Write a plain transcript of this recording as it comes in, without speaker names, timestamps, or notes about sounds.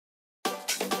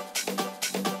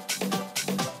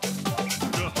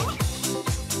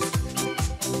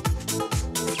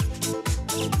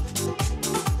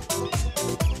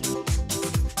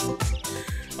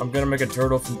I'm gonna make a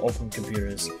turtle from open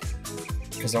computers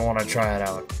because I want to try it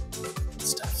out and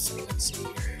stuff. So let's see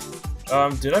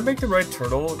here. Did I make the right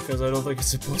turtle? Because I don't think it's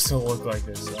supposed to look like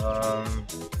this.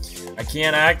 I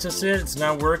can't access it. It's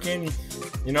not working.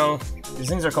 You know, these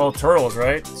things are called turtles,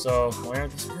 right? So why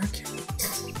aren't these working?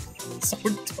 So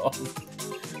dumb.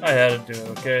 I had to do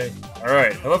it. Okay. All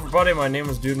right. Hello, everybody. My name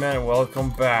is Dude Man, and welcome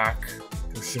back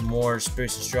to some more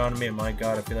space astronomy. And my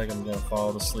God, I feel like I'm gonna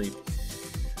fall asleep.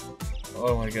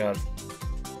 Oh my God.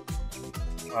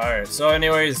 All right. So,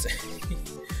 anyways,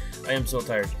 I am so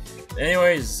tired.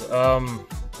 Anyways,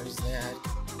 what is that?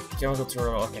 Chemical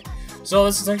turtle. Okay. So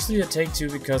this is actually a take two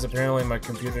because apparently my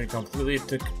computer completely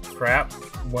took crap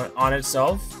on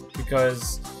itself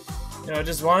because, you know, it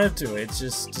just wanted to. It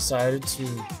just decided to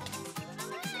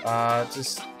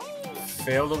just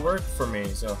fail to work for me.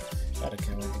 So God, I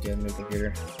can't wait to get a new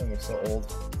computer. I'm so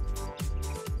old.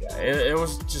 Yeah, it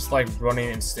was just like running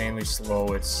insanely slow.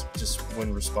 It's just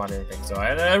wouldn't respond to anything. So I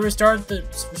had to restart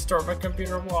my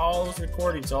computer while I was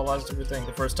recording. So I lost everything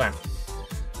the first time.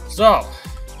 So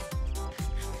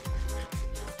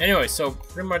anyway, so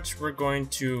pretty much we're going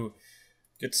to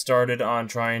get started on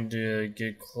trying to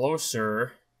get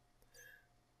closer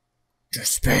to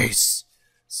space.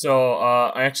 So,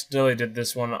 I accidentally did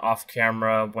this one off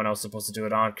camera when I was supposed to do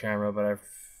it on camera, but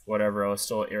whatever, I was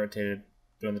still irritated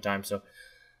during the time, so,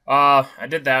 I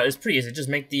did that. It's pretty easy. Just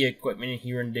make the equipment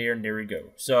here and there we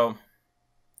go. So,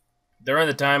 during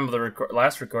the time of the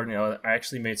last recording, I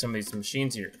actually made some of these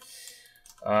machines here.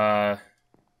 I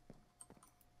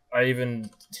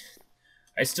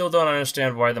still don't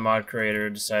understand why the mod creator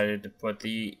decided to put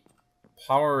the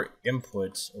power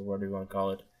inputs, or what do you want to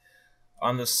call it,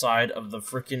 on the side of the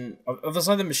freaking the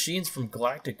side of the machines from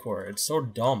Galactic Core. It's so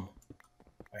dumb.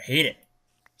 I hate it.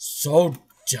 So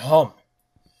dumb.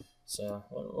 So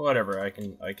whatever, I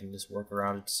can just work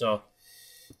around it. So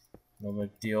no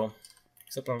big deal.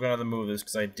 Except I'm gonna have to move this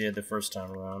because I did the first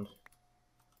time around.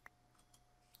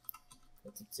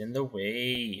 But it's in the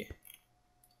way.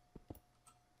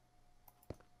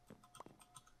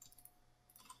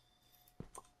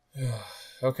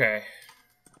 Okay.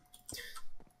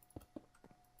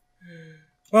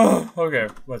 Oh, okay.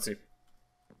 Let's see.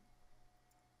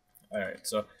 All right,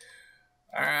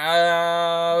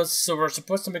 so we're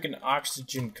supposed to make an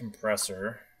oxygen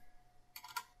compressor.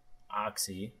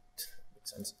 Oxy,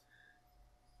 makes sense.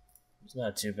 It's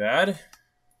not too bad.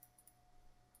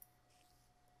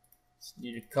 Just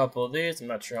need a couple of these. I'm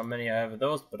not sure how many I have of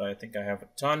those, but I think I have a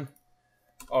ton.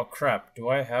 Oh crap! Do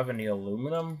I have any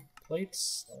aluminum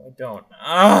plates? No, I don't.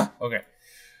 Ah, okay.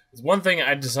 There's one thing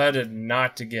I decided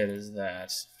not to get is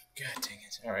that. God dang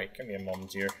it. Alright, give me a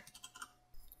moment here.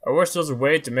 I wish there was a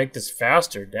way to make this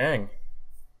faster, dang.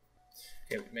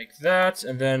 Okay, we make that,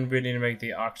 and then we need to make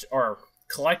the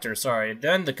collector, sorry,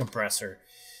 then the compressor.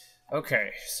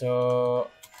 Okay, so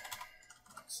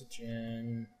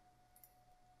oxygen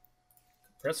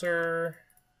compressor.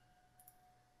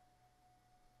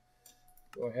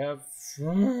 Do I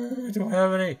don't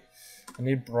have any. I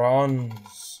need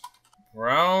bronze.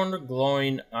 Brown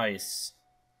glowing ice.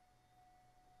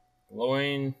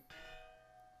 Glowing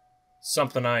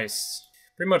something ice.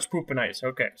 Pretty much poop and ice.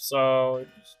 Okay, so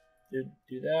just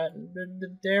do that.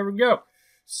 And there we go.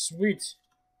 Sweet.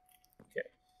 Okay.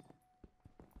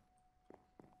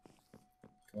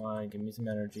 Come on, give me some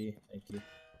energy. Thank you.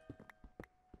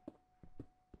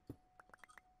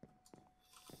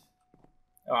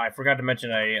 Oh, I forgot to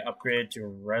mention I upgraded to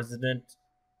resident.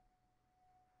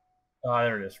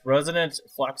 There it is. Resonant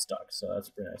flux duct, so that's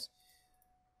pretty nice.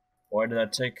 Boy, did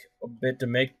that take a bit to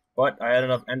make, but I had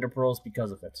enough ender pearls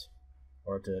because of it.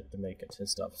 Or to make it, his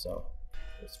stuff, so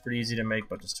it's pretty easy to make,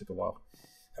 but just took a while.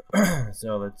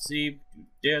 So let's see, do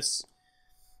this.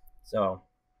 So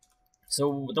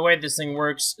the way this thing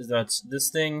works is that this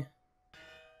thing.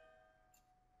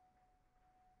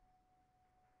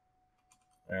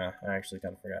 Yeah, I actually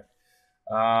kind of forgot.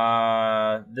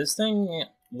 This thing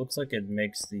looks like it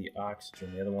makes the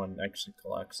oxygen. The other one actually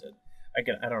collects it. I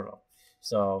don't know.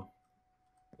 So,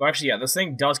 well, actually, yeah, this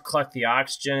thing does collect the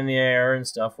oxygen in the air and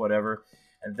stuff, whatever.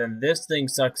 And then this thing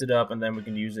sucks it up, and then we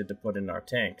can use it to put in our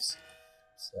tanks.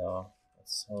 So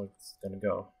that's how it's gonna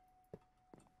go.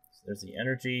 So there's the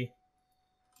energy.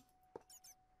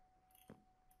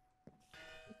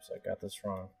 Oops, I got this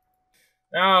wrong.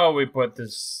 Now we put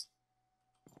this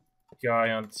guy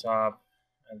on top,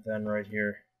 and then right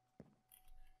here.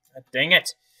 God dang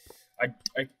it! I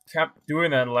kept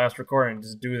doing that in the last recording.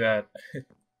 Just do that.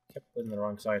 Kept putting the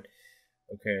wrong side.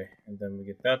 Okay, and then we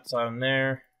get that side on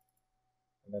there,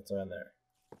 and that side on there.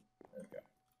 There we go.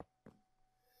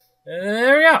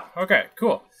 There we go. Okay,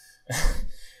 cool.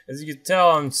 As you can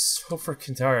tell, I'm so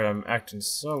freaking tired. I'm acting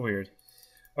so weird.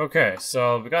 Okay,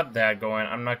 so we got that going.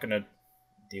 I'm not gonna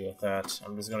deal with that.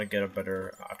 I'm just gonna get a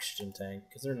better oxygen tank,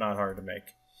 because they're not hard to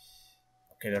make.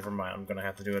 Okay, never mind. I'm gonna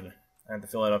have to do it. I have to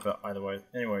fill it up either way.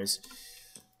 Anyways,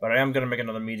 but I am gonna make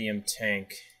another medium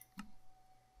tank.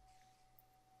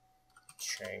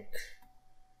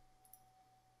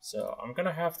 So I'm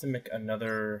gonna have to make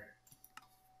another,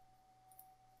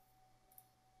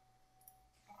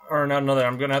 or not another.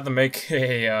 I'm gonna have to make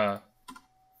a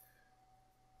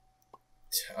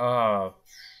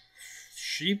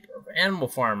sheep or animal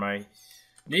farm. I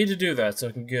need to do that so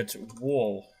I can get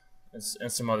wool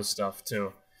and some other stuff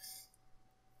too.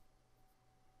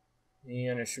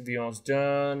 And it should be almost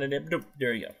done. And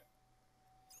there you go.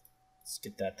 Let's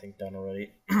get that thing done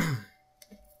already.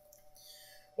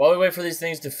 While we wait for these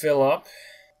things to fill up,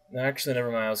 no, actually,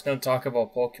 never mind. I was going to talk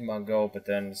about Pokemon Go, but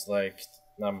then it's like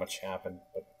not much happened.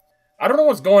 But I don't know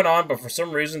what's going on, but for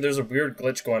some reason there's a weird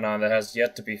glitch going on that has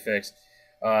yet to be fixed.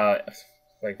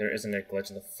 Like there isn't a glitch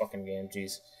in the fucking game,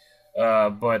 jeez.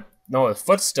 But no, the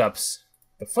footsteps.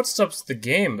 The footsteps, the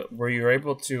game where you're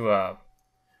able to.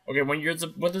 Okay, when there's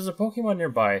a Pokemon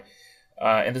nearby,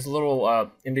 and there's a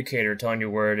little indicator telling you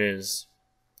where it is.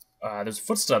 There's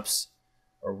footsteps.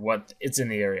 Or what it's in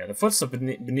the area. The footstep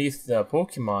beneath the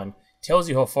Pokemon tells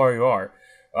you how far you are.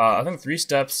 I think 3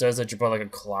 steps says that you're about like a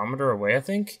kilometer away, I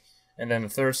think. And then the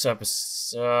 3rd step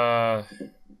is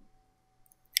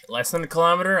less than a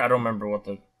kilometer. I don't remember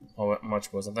how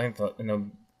much was. I think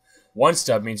the 1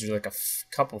 step means you're like a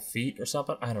couple feet or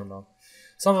something. I don't know.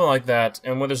 Something like that.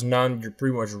 And when there's none, you're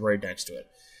pretty much right next to it.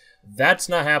 That's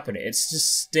not happening. It's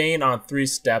just staying on 3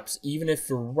 steps, even if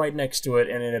you're right next to it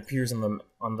and it appears on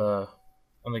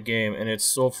the game, and it's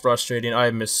so frustrating.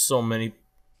 I missed so many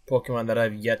Pokemon that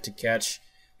I've yet to catch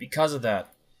because of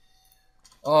that.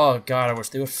 Oh god, I wish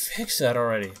they would fix that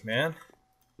already, man.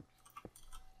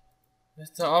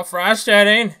 It's all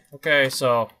frustrating. Okay,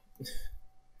 so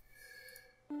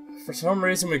for some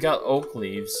reason we got oak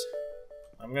leaves.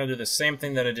 I'm gonna do the same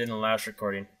thing that I did in the last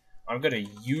recording. I'm gonna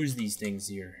use these things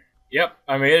here. Yep,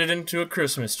 I made it into a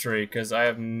Christmas tree because I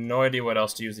have no idea what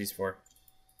else to use these for.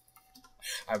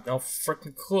 I have no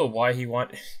freaking clue why he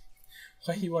wanted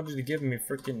to give me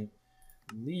freaking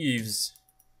leaves.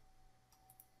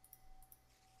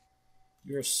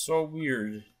 You're so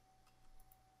weird.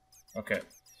 Okay,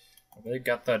 I really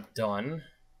got that done.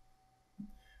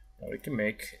 Now we can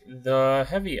make the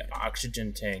heavy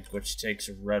oxygen tank, which takes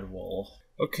red wool.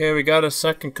 Okay, we got a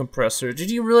second compressor. Did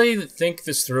you really think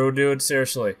this through, dude?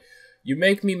 Seriously, you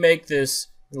make me make this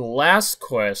last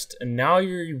quest, and now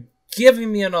you're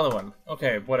giving me another one.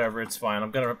 Okay, whatever, it's fine.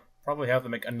 I'm gonna probably have to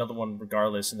make another one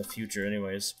regardless in the future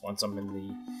anyways, once I'm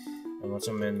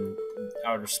in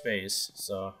outer space.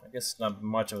 So I guess it's not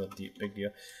much of a big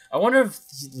deal. I wonder if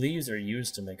leaves are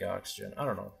used to make oxygen. I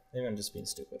don't know. Maybe I'm just being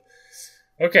stupid.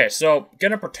 Okay, so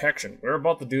get a protection. We were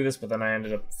about to do this, but then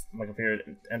my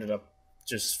computer ended up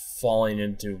just falling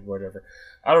into whatever.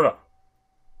 I don't know.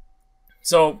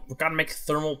 So we've got to make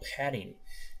thermal padding.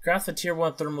 Craft a tier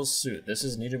 1 thermal suit. This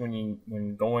is needed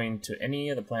when going to any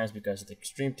of the planets because of the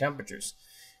extreme temperatures.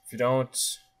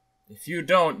 If you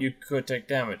don't, you could take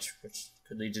damage, which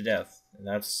could lead to death. And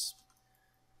that's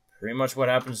pretty much what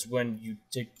happens when you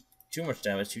take too much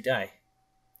damage, you die.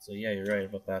 So yeah, you're right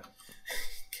about that.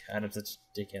 God, I'm such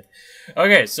a dickhead.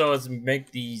 Okay, so let's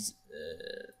make these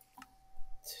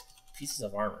pieces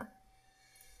of armor.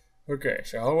 Okay,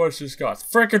 so how much this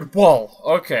cost? Frickin' wool!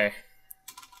 Okay.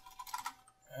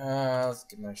 Let's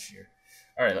get my shear.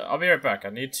 Alright, I'll be right back. I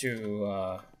need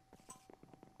to,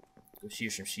 go shear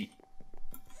some sheep.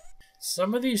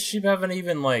 Some of these sheep haven't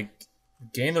even, like,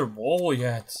 gained their wool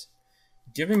yet.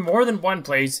 Give me more than one,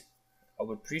 please. I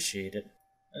would appreciate it.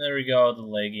 And there we go, the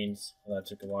leggings. Well, that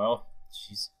took a while.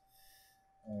 Jeez.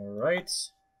 Alright.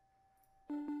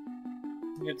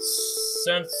 Get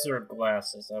sensor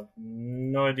glasses. I have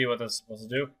no idea what that's supposed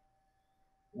to do.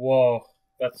 Whoa,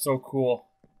 that's so cool.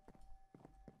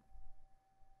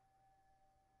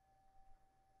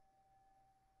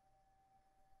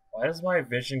 Why does my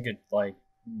vision get, like,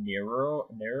 nearer,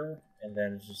 and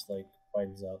then it just, like,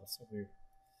 widens out? That's so weird.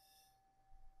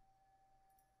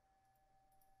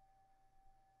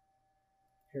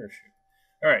 Parachute.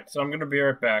 Alright, so I'm gonna be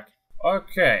right back.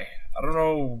 Okay, I don't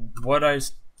know what I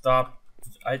stopped.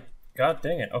 God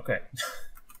dang it, okay.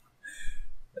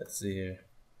 Let's see here.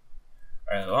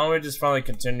 Alright, why don't we just finally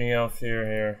continue off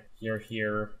here.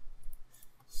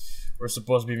 We're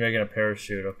supposed to be making a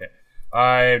parachute, okay.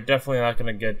 I'm definitely not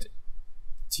gonna get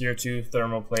tier 2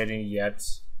 thermal plating yet,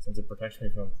 since it protects me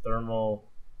from thermal,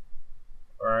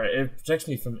 or it protects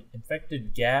me from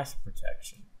infected gas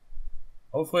protection.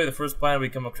 Hopefully the first planet we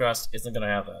come across isn't gonna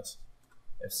have that.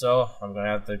 If so, I'm gonna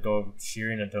have to go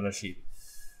shearing a ton of sheep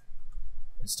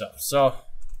and stuff. So,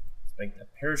 let's make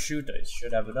that parachute. I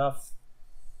should have enough.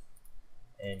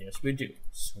 And yes, we do.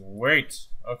 Sweet.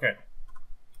 Okay.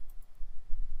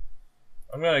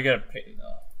 I'm gonna get a pig.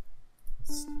 No.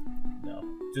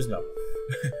 Just no.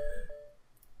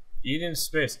 Eat in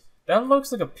space. That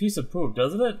looks like a piece of poop,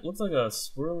 doesn't it? Looks like a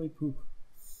swirly poop.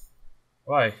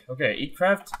 Why? Okay, eat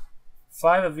craft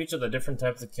 5 of each of the different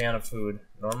types of can of food.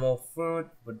 Normal food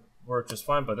would work just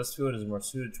fine, but this food is more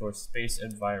suited towards space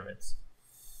environments.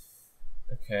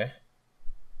 Okay.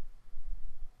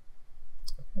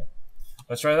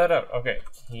 Let's try that out. Okay,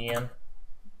 can.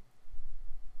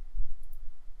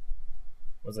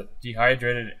 Was it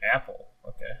dehydrated apple?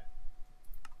 Okay.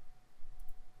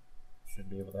 Should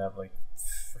be able to have like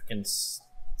freaking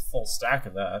full stack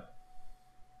of that.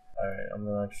 Alright, I'm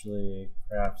gonna actually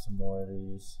craft some more of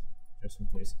these just in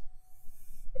case.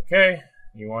 Okay,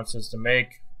 he wants us to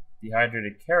make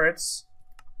dehydrated carrots,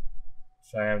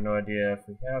 which I have no idea if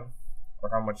we have or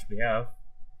how much we have.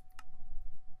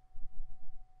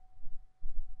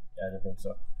 Yeah, I don't think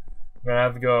so. I'm gonna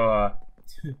have to go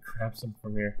grab some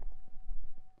from here.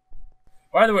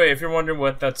 By the way, if you're wondering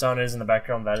what that sound is in the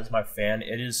background, that is my fan.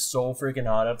 It is so freaking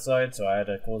hot outside, so I had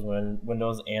to close my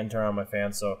windows and turn on my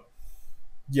fan, so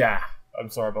yeah, I'm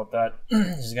sorry about that.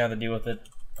 Just gonna have to deal with it.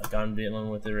 Like I'm dealing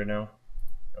with it right now.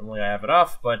 Normally I have it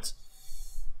off, but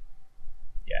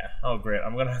yeah. Oh great,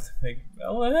 I'm gonna have to make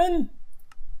melon.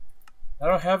 I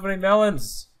don't have any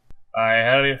melons. I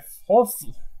had a whole.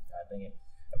 God dang it.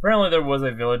 Apparently there was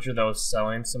a villager that was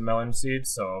selling some melon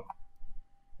seeds, so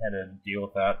I had to deal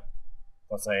with that.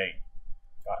 Plus I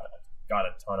got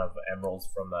a ton of emeralds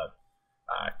from that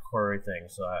quarry thing,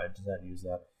 so I just had to use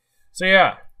that. So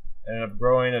yeah, ended up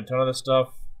growing a ton of this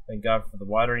stuff. Thank God for the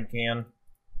watering can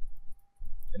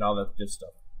and all that good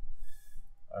stuff.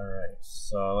 Alright,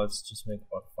 so let's just make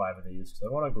about 5 of these because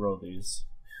I want to grow these.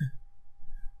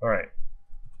 Alright.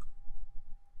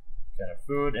 Kind of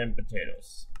food and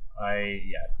potatoes.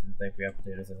 Didn't think we have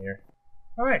potatoes in here.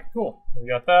 Alright, cool. We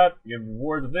got that. You have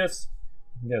rewards of this.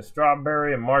 You get a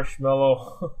strawberry, a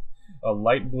marshmallow, a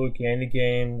light blue candy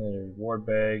cane, and a reward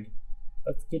bag.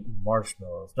 Let's get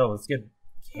marshmallows. No, let's get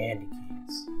candy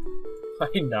canes. Why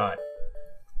not?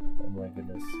 Oh my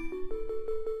goodness.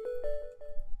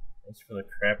 Thanks for the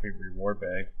crappy reward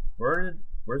bag. Where's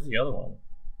the other one?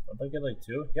 Don't I get like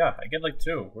 2? Yeah, I get like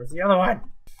 2. Where's the other one?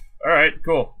 Alright,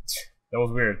 cool. That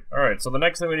was weird. Alright, so the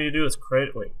next thing we need to do is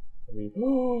create. Wait.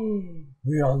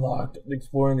 We unlocked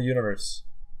exploring the universe.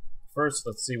 First,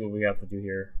 let's see what we have to do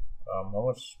here. How much?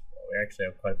 Well, we actually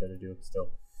have quite a bit to do still.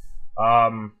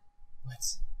 What?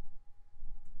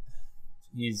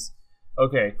 Jeez.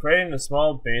 Okay, creating a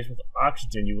small base with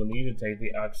oxygen, you will need to take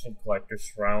the oxygen collector,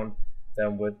 surround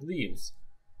them with leaves.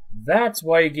 That's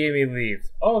why you gave me leaves.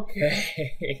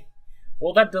 Okay.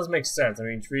 Well, that does make sense. I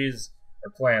mean, trees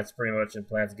are plants pretty much, and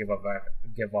plants give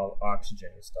off oxygen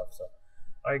and stuff. So,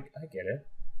 I get it.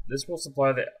 This will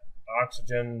supply the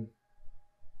oxygen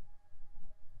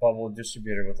bubble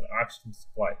distributor with an oxygen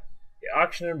supply. The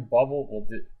oxygen bubble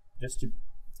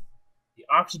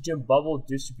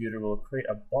distributor will create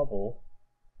a bubble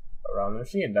around the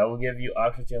machine that will give you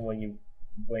oxygen when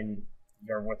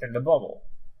you're within the bubble.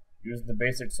 Use the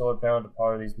basic solar panel to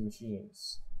power these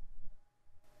machines.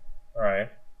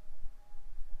 Alright.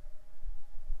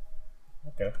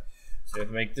 Okay. So you have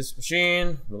to make this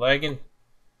machine. We're lagging.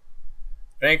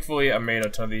 Thankfully, I made a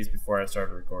ton of these before I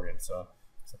started recording, so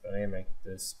I need to make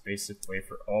this basic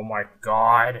wafer. Oh my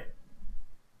god!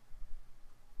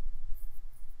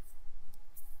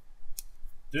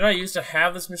 Did I used to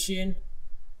have this machine?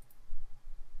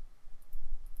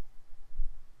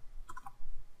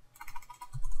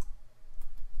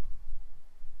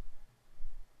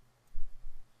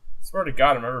 I swear to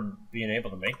God, I remember being able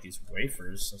to make these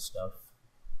wafers and stuff.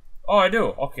 Oh, I do.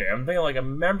 Okay, I'm thinking like I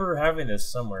remember having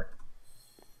this somewhere.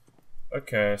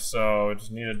 Okay, so I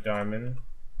just need a diamond.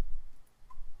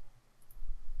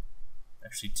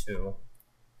 Actually, 2.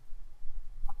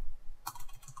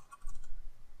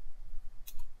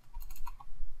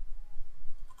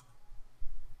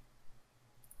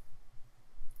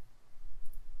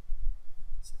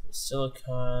 So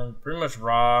silicon, pretty much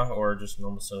raw, or just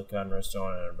normal silicon,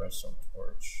 redstone, and a redstone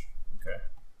torch. Okay.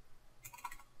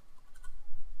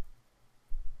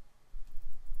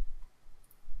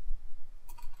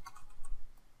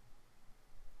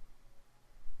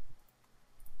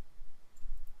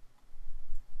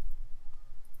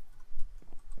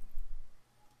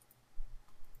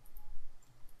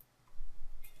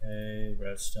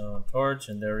 Redstone torch,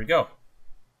 and there we go.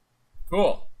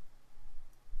 Cool.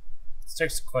 This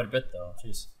takes quite a bit though,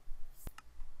 jeez.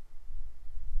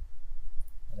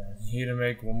 And I need to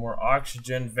make one more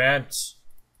oxygen vent.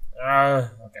 Okay,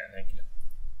 thank you.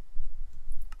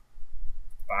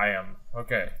 Biome.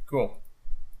 Okay, cool.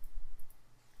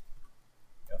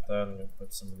 Got that. I'm gonna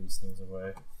put some of these things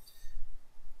away.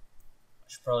 I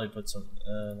should probably put some.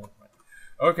 Never mind.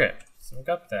 Okay, so we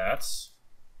got that.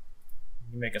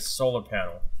 You make a solar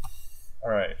panel.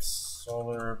 Alright,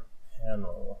 solar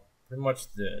panel. Pretty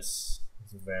much this.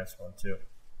 This advanced one too.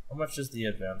 How much is the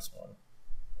advanced one?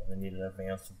 Well, we need an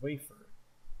advanced wafer.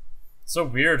 It's so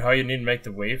weird how you need to make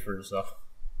the wafers though.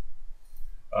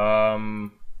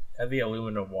 Heavy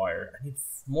aluminum wire. I need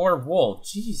more wool.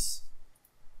 Jeez.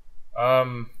 I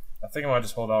think I might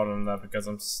just hold out on that because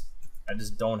I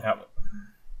just don't have.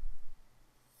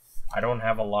 I don't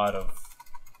have a lot of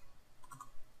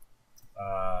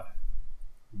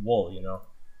wool, you know.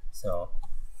 So,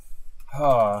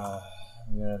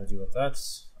 I'm gonna have to deal with that.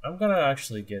 I'm gonna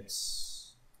actually get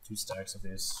 2 stacks of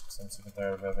these because I'm sick and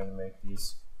tired of having to make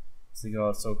these. So they go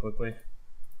out so quickly.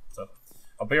 So,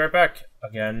 I'll be right back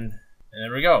again. And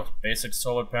there we go. Basic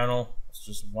solar panel. It's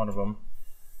just one of them.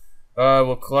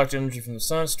 We'll collect energy from the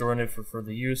sun, storing it for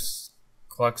further use.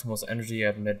 Collects most energy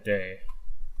at midday.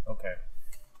 Okay.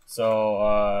 So,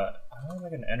 I want to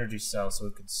make an energy cell so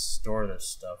we can store this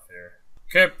stuff here.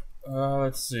 Okay.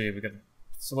 Let's see. We got the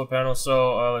solar panel.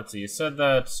 So, let's see. You said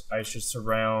that I should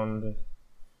surround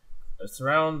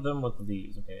them with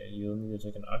leaves. Okay, you'll need to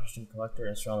take an oxygen collector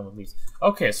and surround them with leaves.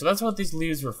 Okay, so that's what these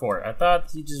leaves were for. I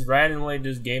thought he just randomly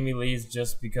just gave me leaves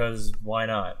just because why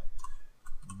not?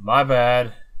 My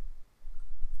bad.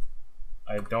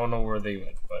 I don't know where they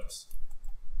went, but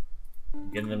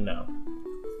I'm getting them now.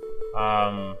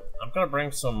 I'm gonna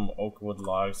bring some oak wood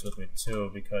logs with me too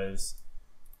because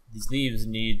these leaves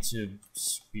need to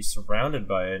be surrounded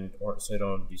by it or so they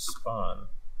don't despawn.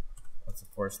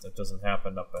 Of course, that doesn't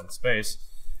happen up in space,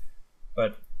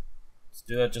 but let's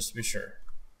do that just to be sure.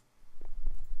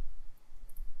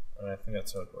 And I think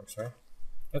that's how it works, right?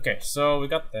 Okay, so we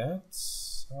got that.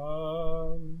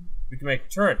 We can make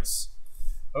turrets.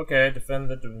 Okay, defend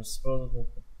the disposal.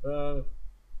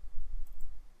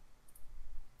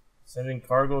 Sending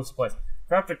cargo supplies.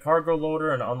 Craft a cargo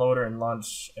loader, an unloader,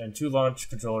 and 2 launch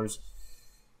controllers.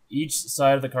 Each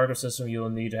side of the cargo system you will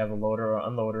need to have a loader or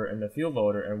unloader and a fuel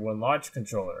loader and 1 launch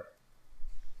controller.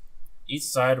 Each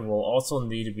side will also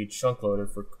need to be chunk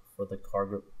loaded for the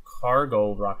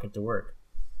cargo rocket to work.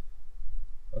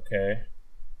 Okay.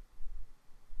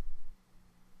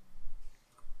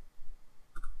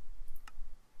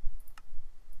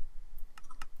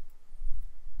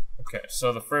 Okay,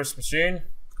 so the first machine,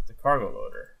 the cargo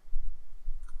loader.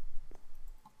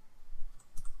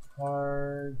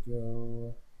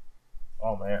 Cargo.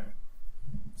 Oh man.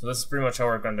 So this is pretty much how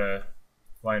we're going to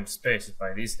fly into space, is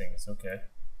by these things. Okay.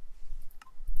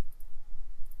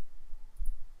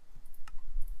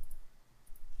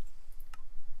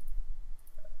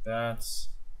 That's.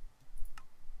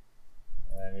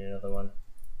 I need another one.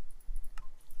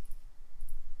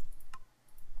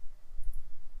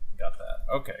 Got that.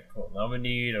 Okay, cool. Now we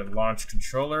need a launch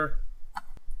controller.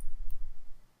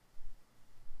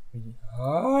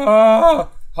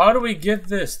 How do we get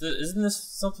this? Isn't this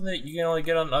something that you can only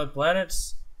get on other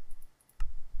planets?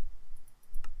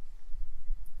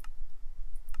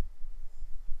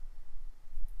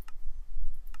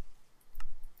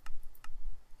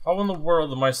 How in the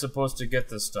world am I supposed to get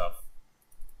this stuff?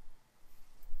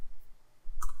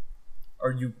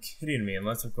 Are you kidding me?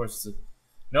 Unless, of course, it's a...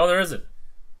 No, there isn't.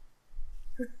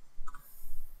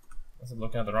 Unless I'm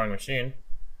looking at the wrong machine.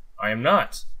 I am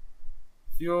not.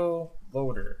 Fuel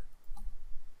loader.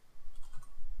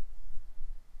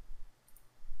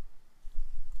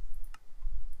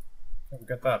 Okay, we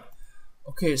got that.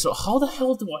 Okay, so how the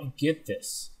hell do I get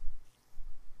this?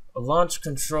 A launch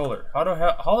controller. How the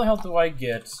hell do I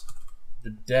get the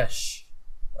dash?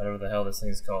 Whatever the hell this thing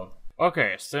is called.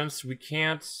 Okay, since we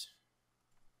can't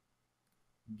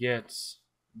get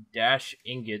dash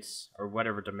ingots or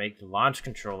whatever to make the launch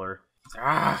controller,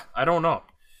 I don't know.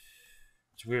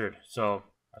 It's weird. So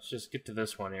let's just get to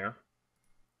this one here.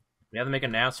 We have to make a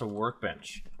NASA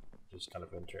workbench, which is kind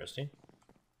of interesting.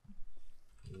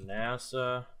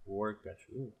 NASA workbench.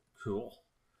 Ooh, cool.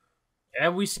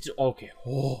 And we still okay.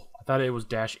 Oh, I thought it was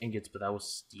dash ingots, but that was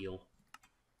steel.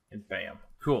 And bam,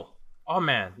 cool. Oh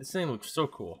man, this thing looks so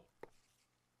cool.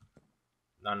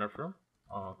 Not enough room.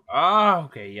 Oh,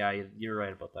 okay. Yeah, you're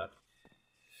right about that.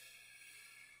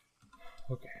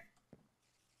 Okay.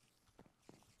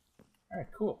 All right,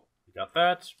 cool. We got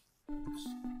that.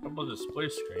 A couple of display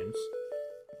screens.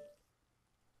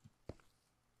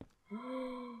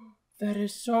 That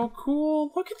is so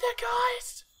cool. Look at that,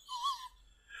 guys.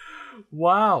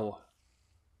 Wow.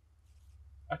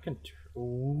 I can.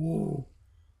 Ooh.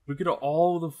 Look at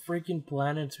all the freaking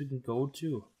planets we can go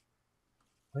to.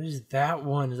 What is that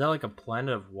one? Is that like a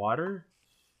planet of water?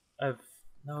 I have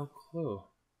no clue.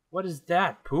 What is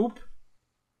that? Poop?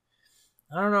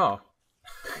 I don't know.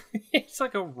 It's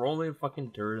like a rolling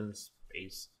fucking dirt in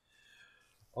space.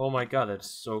 Oh my god, that's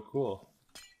so cool.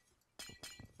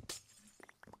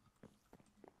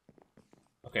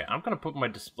 Okay, I'm gonna put my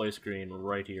display screen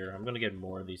right here. I'm gonna get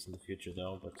more of these in the future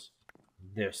though, but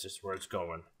this is where it's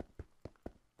going.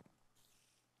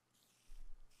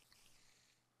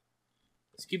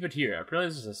 Let's keep it here. Apparently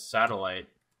this is a satellite.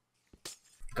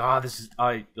 God, this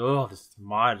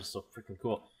mod is so freaking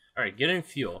cool. Alright, get in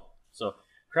fuel. So,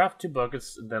 craft 2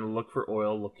 buckets, then look for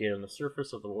oil located on the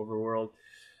surface of the overworld.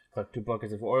 Collect 2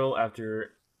 buckets of oil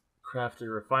after craft a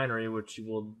refinery, which you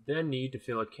will then need to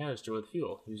fill a canister with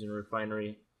fuel. Using a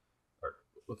refinery, or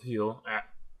with fuel,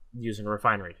 using a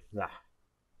refinery. Blah.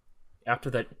 After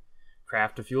that,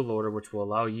 craft a fuel loader, which will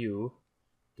allow you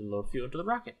to load fuel into the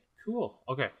rocket. Cool.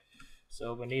 Okay.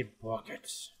 So we need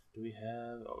buckets. Do we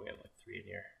have... Oh, we have like 3 in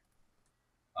here.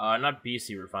 Not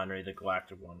BC refinery, the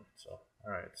galactic one. So,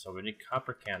 alright. So we need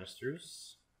copper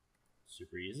canisters.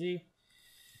 Super easy.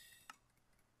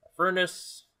 A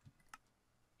furnace.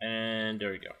 And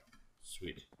there we go.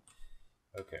 Sweet.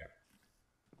 Okay.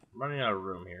 I'm running out of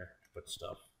room here to put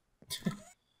stuff.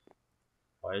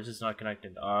 Why is this not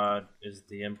connected? Is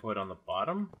the input on the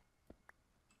bottom?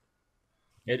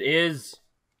 It is!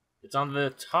 It's on the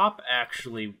top,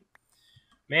 actually.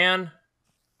 Man,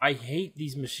 I hate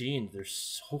these machines. They're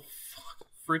so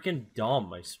freaking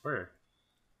dumb, I swear.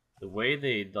 The way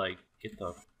they, like, get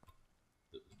the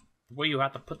way you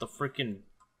have to put the freaking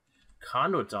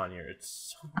conduits on here,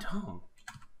 it's so dumb.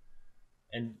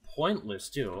 And pointless,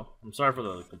 too. I'm sorry for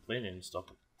the complaining and stuff,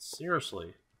 but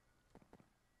seriously.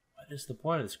 What is the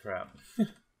point of this crap?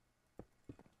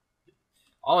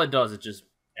 All it does is just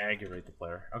aggravate the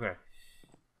player. Okay.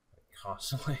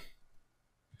 Constantly.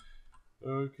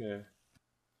 Okay.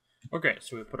 Okay,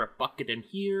 so we put our bucket in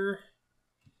here.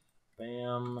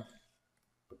 Bam.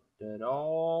 Put that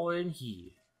all in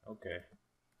here. Okay.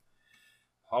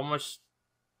 How much?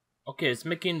 Okay, it's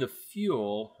making the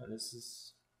fuel. This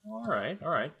is... Alright,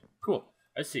 alright. Cool.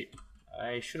 I see.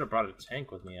 I should have brought a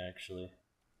tank with me, actually.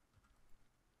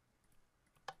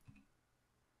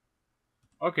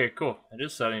 Okay, cool. I'm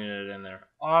just setting it in there.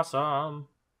 Awesome!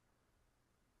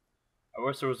 I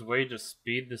wish there was a way to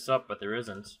speed this up, but there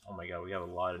isn't. Oh my god, we have a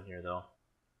lot in here, though.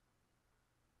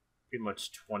 Pretty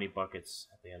much 20 buckets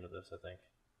at the end of this, I think.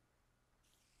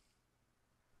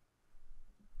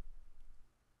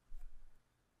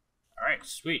 Alright,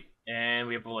 sweet. And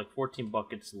we have like 14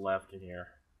 buckets left in here.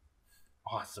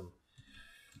 Awesome.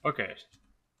 Okay.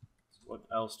 So what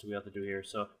else do we have to do here?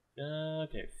 So,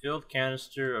 okay. Filled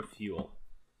canister of fuel.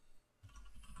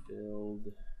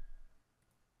 Filled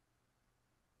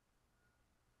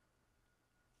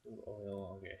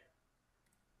oil, okay.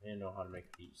 I didn't know how to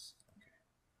make these.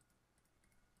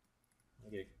 Okay. I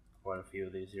get quite a few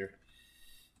of these here.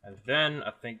 And then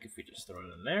I think if we just throw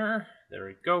it in there, there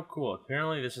we go. Cool.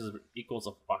 Apparently this is equals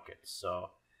a bucket. So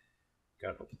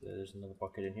there's another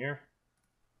bucket in here.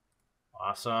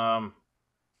 Awesome.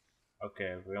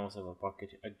 Okay, we almost have a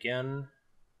bucket again.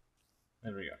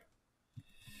 There we go.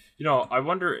 You know, I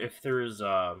wonder if there's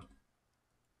I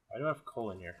do have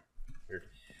coal in here. Weird.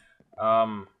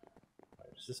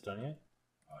 Is this done yet?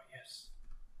 Oh yes.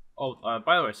 Oh,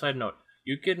 by the way, side note,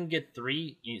 you can get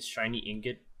 3 shiny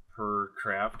ingot per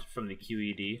craft from the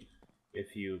QED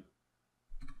if you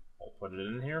put it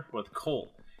in here with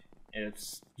coal, and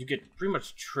it's you get pretty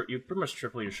much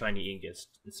triple your shiny ingots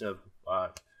instead of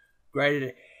grinding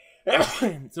it.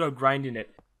 Instead of grinding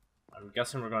it. I'm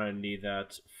guessing we're going to need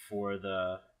that for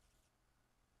the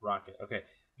rocket. Okay,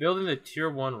 building the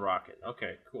tier 1 rocket.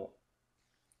 Okay, cool.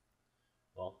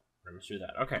 Well, let me do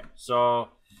that. Okay, so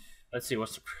let's see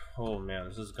what's the. Oh man,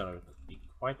 this is gonna be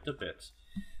quite a bit.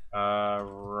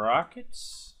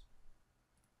 Rockets.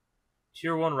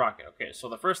 Tier 1 rocket. Okay, so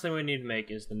the first thing we need to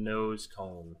make is the nose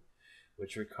cone,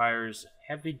 which requires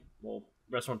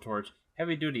redstone torch,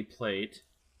 heavy duty plate,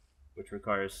 which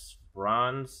requires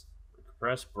bronze,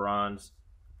 compressed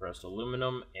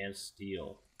aluminum, and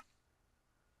steel.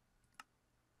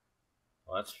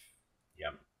 Well, that's,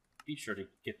 yeah. Be sure to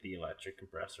get the electric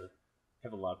compressor.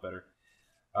 Have a lot better.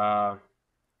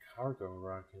 Cargo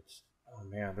rockets. Oh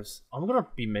man, I'm gonna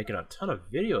be making a ton of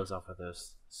videos off of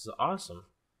this. This is awesome.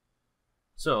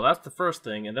 So that's the first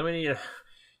thing, and then we need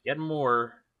yet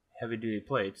more heavy-duty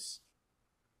plates.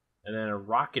 and then a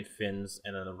rocket fins,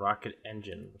 and then a rocket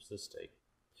engine. What's this take?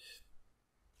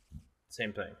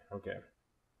 Same thing. Okay.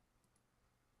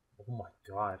 Oh my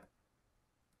god.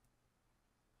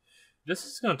 This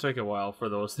is gonna take a while for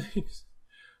those things,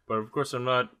 but of course I'm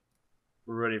not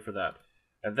ready for that.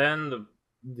 And then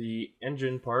the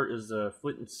engine part is the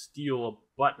flint and steel, a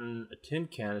button, a tin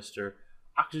canister,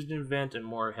 oxygen vent, and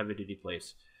more heavy duty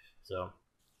plates. So,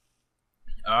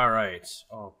 all right.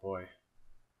 Oh boy.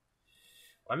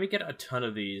 Let me get a ton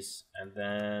of these, and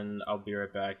then I'll be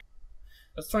right back.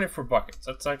 That's 24 buckets.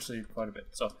 That's actually quite a bit.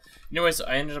 So, anyways,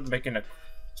 I ended up making a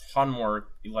ton more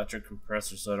electric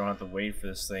compressors, so I don't have to wait for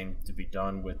this thing to be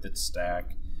done with its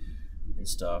stack and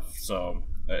stuff. So,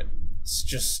 it's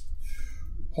just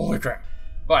holy crap.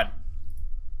 But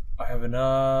I have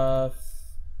enough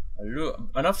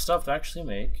stuff to actually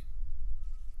make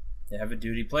the heavy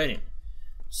duty plating.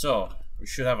 So, we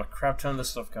should have a crap ton of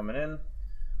this stuff coming in.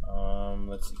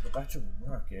 Let's see, go back to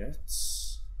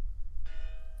rockets.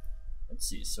 Let's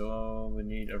see, so we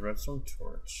need a redstone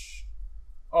torch.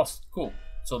 Oh, cool.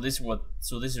 So these are what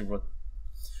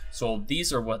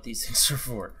these things are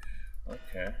for.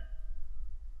 Okay.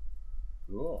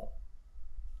 Cool.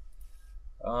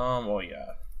 Oh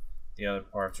yeah. The other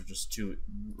parts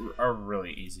are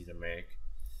really easy to make.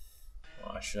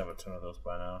 Well, I should have a ton of those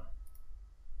by now.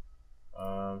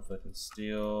 Flint and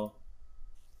steel.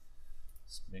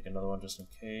 Let's make another one just in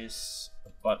case. A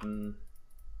button.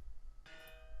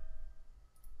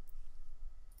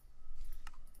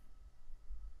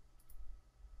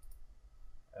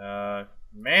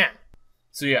 Man.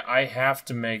 So yeah, I have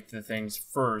to make the things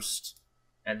first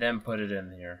and then put it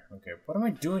in here. Okay, what am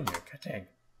I doing here? God dang.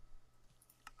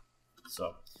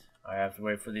 So, I have to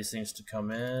wait for these things to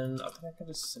come in. I think I can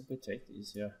just simply take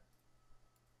these, yeah.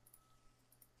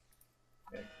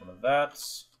 Okay, one of that.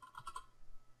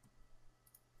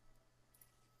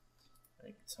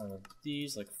 Make a ton of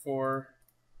these, like 4.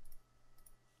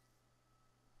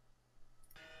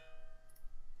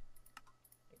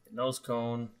 Make the nose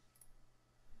cone.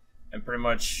 And pretty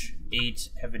much 8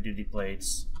 heavy duty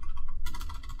plates.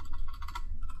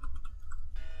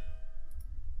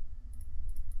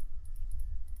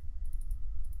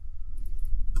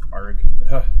 Arg.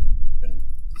 Been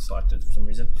selected for some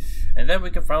reason. And then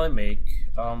we can finally make,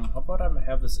 how about I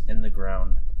have this in the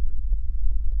ground?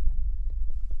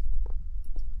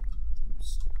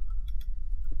 Oops.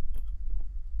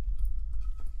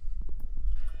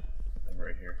 Like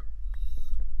right here.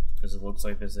 Because it looks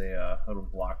like there's a little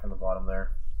block on the bottom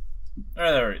there.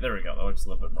 There we go. That looks a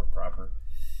little bit more proper.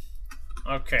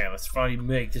 Okay, let's finally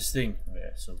make this thing. Okay,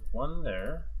 so one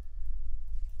there.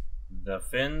 The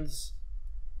fins.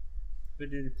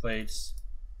 Heavy-duty plates.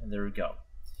 And there we go.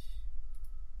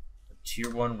 A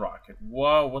tier 1 rocket.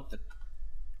 Whoa, what the...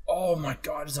 Oh my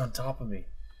god, it's on top of me.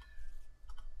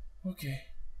 Okay.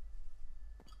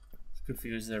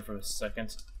 Confused there for a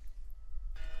second.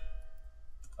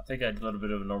 I think I had a little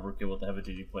bit of an overkill with the heavy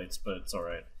duty plates, but it's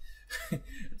alright.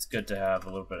 It's good to have a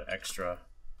little bit of extra.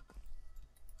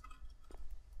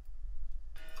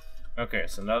 Okay,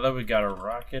 so now that we got our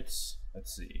rockets,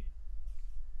 let's see.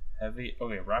 Okay,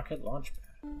 rocket launch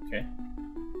pad. Okay.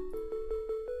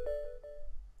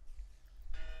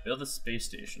 Build a space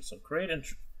station. So create and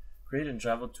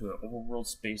travel to an overworld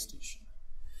space station.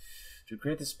 To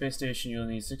create the space station, you'll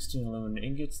need 16 aluminum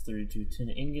ingots, 32 tin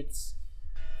ingots,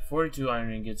 42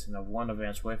 iron ingots, and 1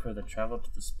 advanced wafer that travel to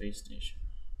the space station.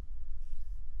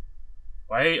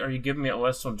 Why are you giving me a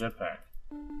Celestial jetpack?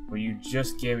 Well, you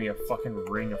just gave me a fucking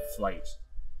ring of flight.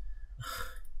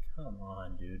 Come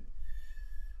on, dude.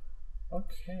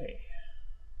 Okay.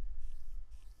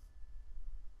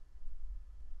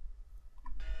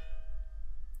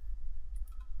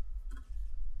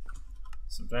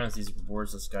 Sometimes these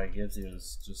rewards this guy gives you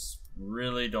just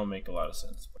really don't make a lot of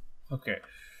sense. Okay.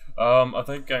 I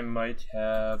think I might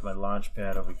have my launch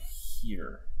pad over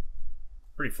here.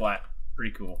 Pretty flat.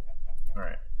 Pretty cool.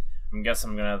 Alright. I guess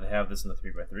I'm going to have this in the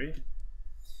 3x3.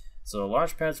 So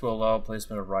launch pads will allow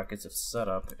placement of rockets if set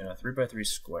up in a 3x3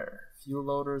 square. Fuel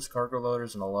loaders, cargo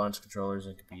loaders, and launch controllers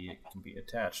can be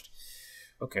attached.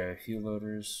 Okay, fuel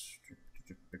loaders.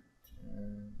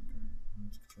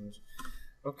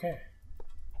 Okay.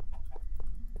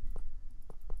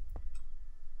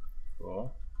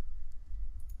 Cool.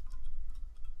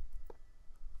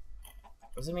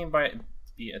 What does it mean by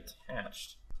be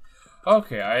attached?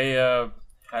 Okay, I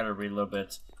had to read a little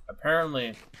bit.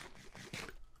 Apparently,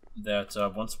 that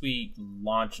once we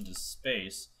launch into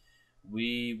space,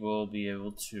 we will be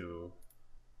able to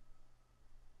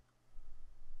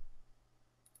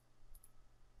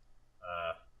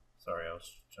sorry, I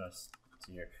was trying to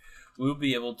see here. We'll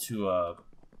be able to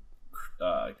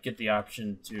get the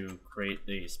option to create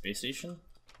a space station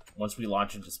once we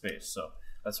launch into space. So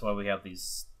that's why we have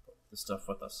this stuff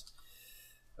with us.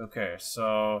 Okay,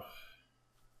 so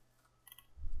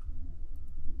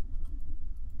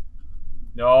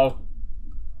no.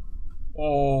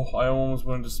 Oh, I almost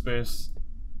went into space.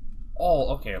 Oh,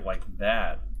 okay, like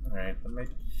that. All right,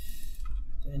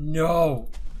 no.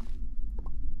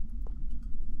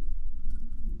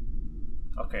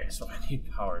 Okay, so I need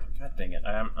power. God dang it!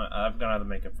 I'm gonna have to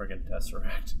make a friggin'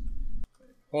 tesseract.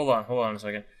 Hold on a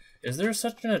second. Is there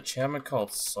such an enchantment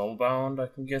called Soulbound I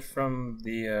can get from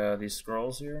these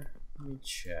scrolls here? Let me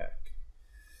check.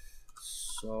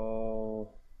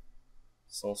 Soul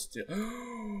Steel.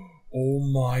 Oh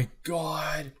my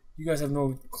god! You guys have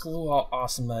no clue how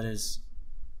awesome that is.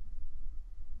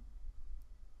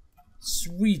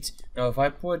 Sweet! Now if I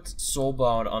put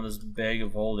Soulbound on this bag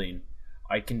of holding,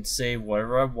 I can save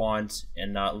whatever I want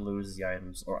and not lose the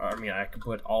items. Or, I mean, I can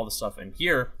put all the stuff in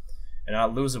here and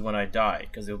not lose it when I die,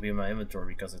 because it'll be in my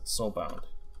inventory because it's Soulbound.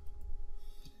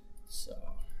 So...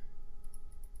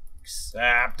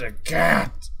 accept the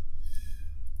cat!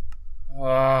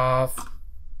 That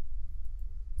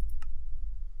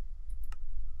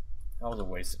was a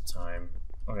waste of time.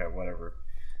 Okay, whatever.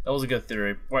 That was a good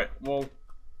theory. But, well,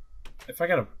 if I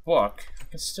got a book, I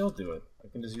can still do it. I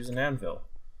can just use an anvil.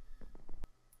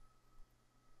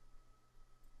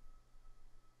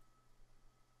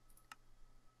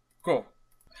 Cool.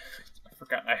 I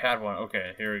forgot I had one.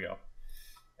 Okay, here we go.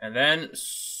 And then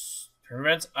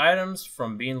prevents items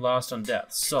from being lost on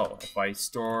death. So if I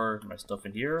store my stuff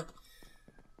in here,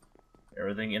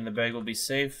 everything in the bag will be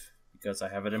safe because I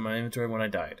have it in my inventory when I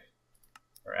died.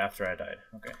 Or after I died.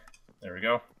 Okay, there we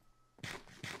go.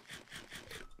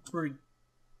 Pretty...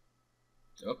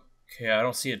 okay, I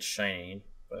don't see it shining,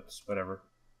 but whatever.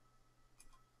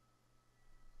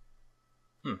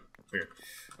 Weird.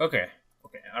 Okay.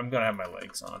 Okay, I'm gonna have my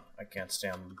legs on. I can't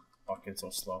stand walking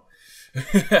so slow.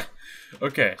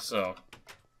 Okay, so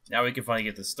now we can finally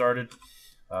get this started.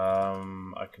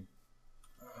 I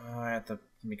have to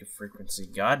make a frequency.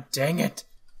 God dang it!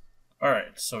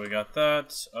 Alright, so we got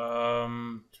that.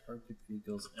 Target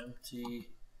vehicle's empty.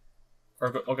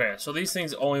 Okay, so these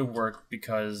things only work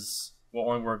because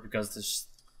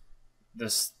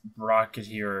this rocket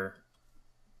here,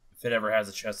 if it ever has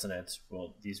a chest in it,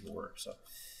 well, these will work. So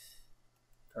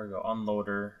cargo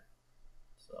unloader.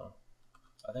 So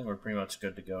I think we're pretty much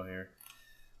good to go here.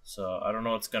 So I don't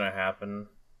know what's gonna happen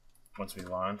once we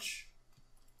launch.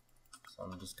 So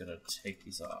I'm just gonna take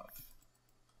these off.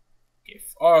 Okay.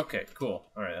 Oh, okay,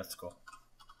 cool. Alright, that's cool.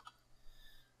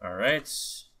 Alright.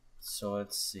 So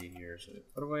let's see here. So we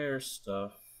put away our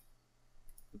stuff.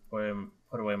 We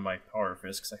put away my power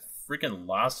fist because I freaking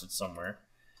lost it somewhere.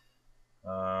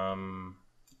 Put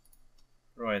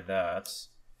away that.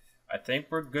 I think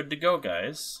we're good to go,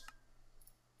 guys.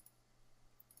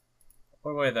 I'll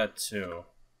put away that too.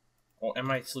 Oh, and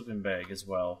my sleeping bag as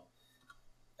well.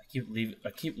 I keep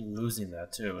losing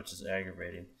that too, which is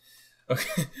aggravating.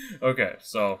 Okay, okay,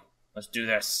 so let's do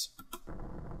this.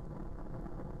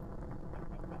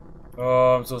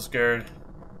 Oh, I'm so scared.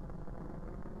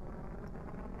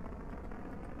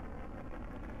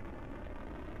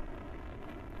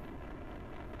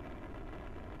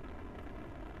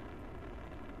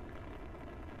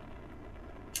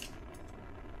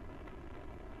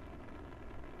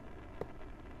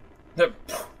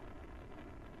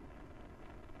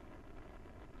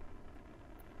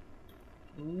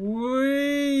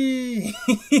 Whee!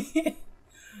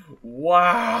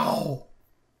 Wow!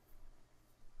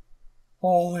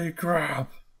 Holy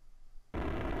crap!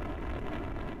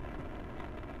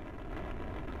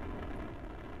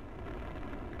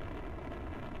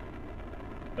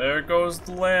 There goes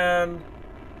the land.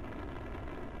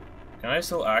 Can I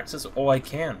still access? Oh, I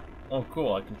can. Oh,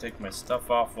 cool. I can take my stuff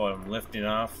off while I'm lifting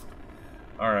off.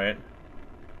 Alright.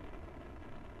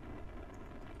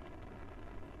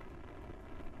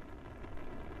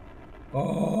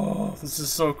 Oh, this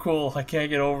is so cool. I can't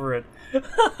get over it.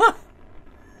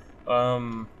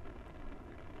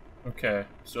 Okay,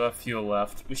 so I have fuel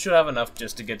left. We should have enough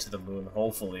just to get to the moon,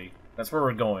 hopefully. That's where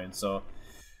we're going, so...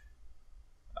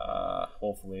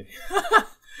 hopefully.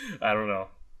 I don't know.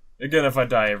 Again, if I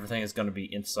die, everything is gonna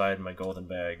be inside my golden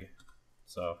bag.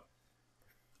 So...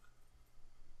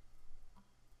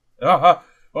 oh,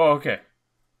 okay.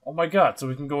 Oh my god, so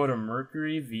we can go to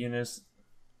Mercury, Venus...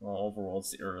 well,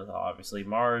 overworld's the Earth, obviously.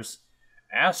 Mars,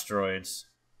 asteroids.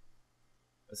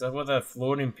 Is that what that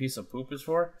floating piece of poop is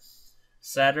for?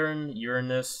 Saturn,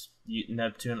 Uranus,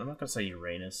 Neptune. I'm not gonna say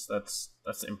Uranus. That's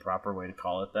the improper way to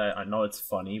call it that. I know it's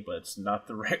funny, but it's not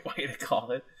the right way to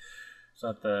call it. It's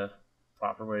not the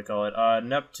proper way to call it.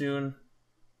 Neptune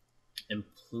and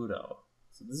Pluto.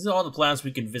 So this is all the planets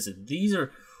we can visit. These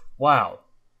are, wow.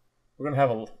 We're gonna have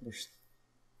a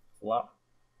lot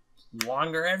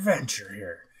longer adventure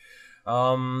here.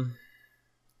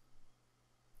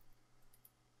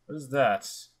 What is that?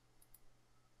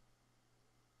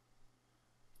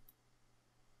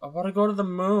 I want to go to the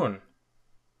moon.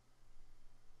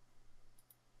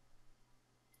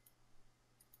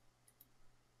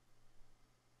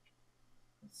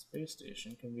 The space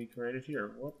station can be created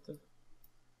here. What the?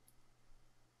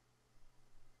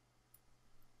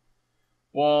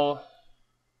 Well,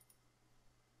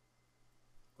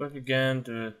 click again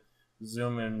to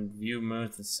zoom and view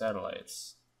moons and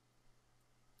satellites.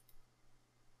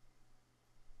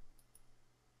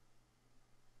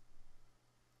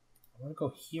 I want to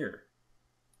go here.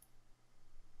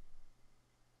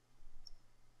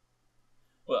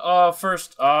 Well,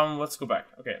 first, let's go back.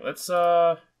 Okay, let's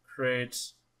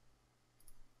create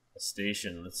a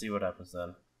station. Let's see what happens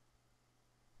then.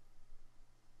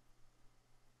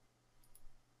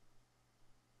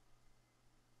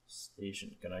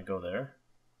 Station. Can I go there?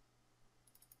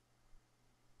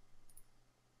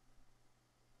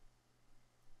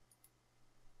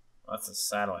 That's a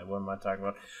satellite. What am I talking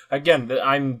about? Again,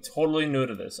 I'm totally new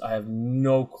to this. I have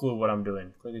no clue what I'm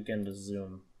doing. Click again to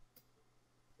zoom.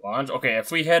 Launch. Okay,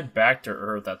 if we head back to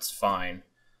Earth, that's fine.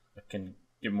 I can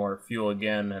get more fuel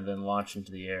again and then launch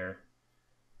into the air.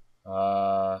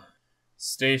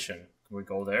 Station. Can we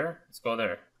go there? Let's go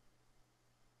there.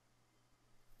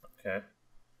 Okay.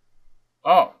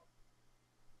 Oh.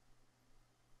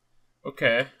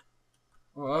 Okay.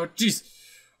 Oh, jeez.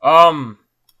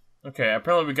 Okay,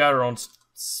 apparently we got our own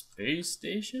space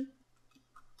station?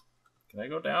 Can I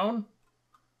go down?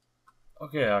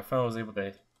 Okay, I finally was able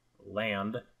to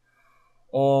land.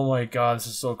 Oh my god, this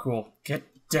is so cool. Get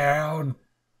down!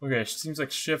 Okay, seems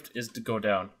like shift is to go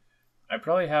down. I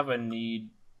probably have a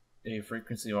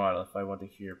frequency model if I want to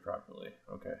hear properly.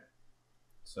 Okay.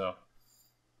 So,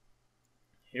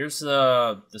 here's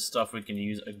the stuff we can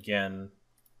use again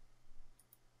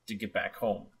to get back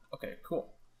home. Okay,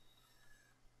 cool.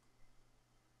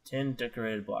 10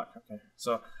 decorated block. Okay,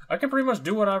 so I can pretty much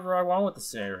do whatever I want with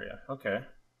this area. Okay.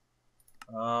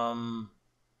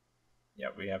 Yeah,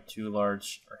 we have 2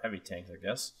 large or heavy tanks, I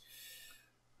guess.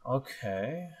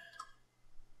 Okay.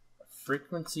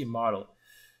 Frequency model.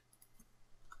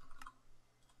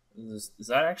 Is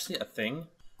that actually a thing?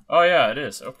 Oh yeah, it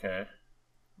is. Okay.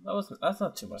 That's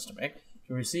not too much to make.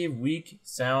 Can receive weak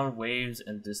sound waves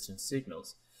and distant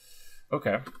signals.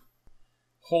 Okay.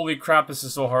 Holy crap, this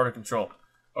is so hard to control.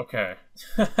 Okay.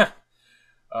 Let's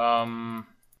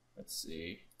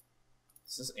see.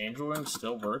 Does this angel wing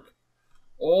still work?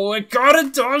 Oh my god,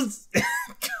 it does!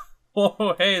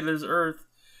 Oh, hey, there's Earth.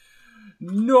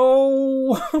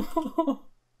 No!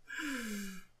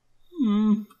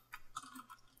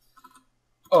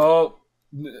 Oh,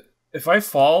 if I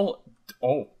fall...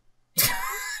 Oh.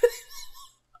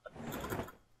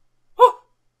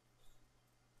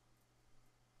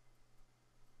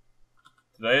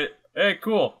 Did I... Hey,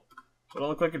 cool. What do I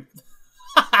look like?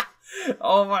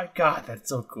 Oh my god, that's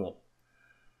so cool.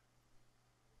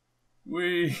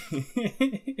 Wee.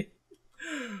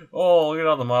 Oh, look at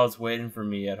all the mods waiting for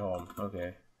me at home.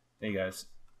 Okay. Hey guys.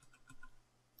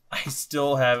 I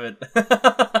still have it.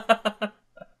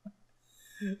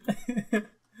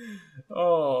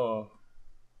 Oh.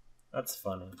 That's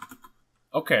funny.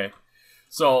 Okay.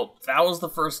 So, that was the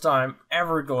first time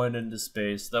ever going into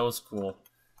space. That was cool.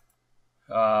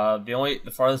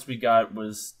 The farthest we got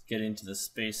was getting to the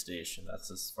space station.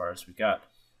 That's as far as we got.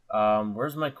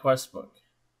 Where's my quest book?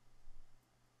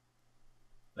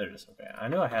 There it is. Okay, I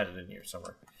knew I had it in here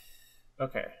somewhere.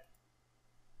 Okay.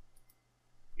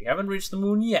 We haven't reached the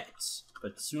moon yet,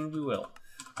 but soon we will.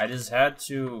 I just had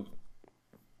to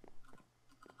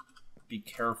be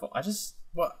careful.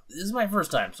 Well, this is my first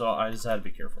time, so I just had to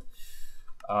be careful.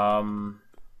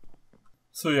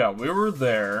 So yeah, we were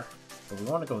there, but we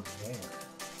want to go there.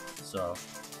 So,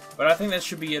 but I think that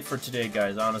should be it for today,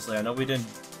 guys. Honestly, I know we didn't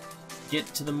get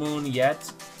to the moon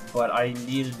yet, but I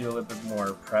need to do a little bit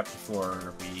more prep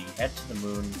before we head to the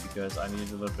moon because I need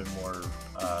a little bit more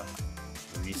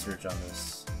research on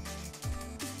this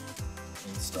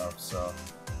and stuff. So,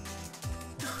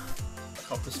 I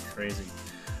hope this is crazy.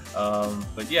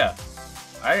 But yeah,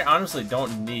 I honestly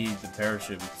don't need the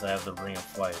parachute because I have the ring of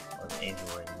flight or the angel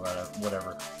ring,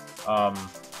 whatever.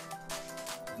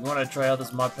 If you want to try out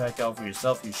this mod pack out for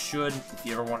yourself, you should. If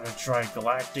you ever want to try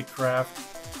Galactic Craft,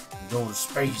 go to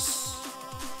space,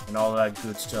 and all that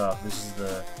good stuff. This is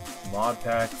the mod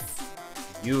pack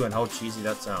You and how cheesy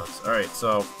that sounds. Alright,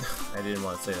 so I didn't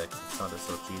want to say that because it sounded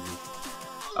so cheesy.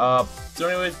 So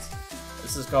anyways,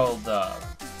 this is called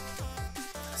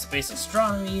Space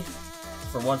Astronomy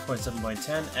for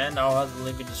 1.7.10, and I'll have the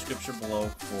link in the description below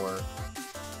for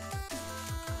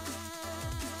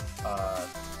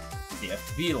the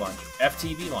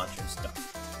FTV launcher stuff.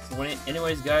 So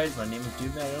anyways, guys, my name is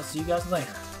Dude Man, and I'll see you guys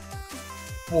later.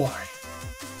 Boy.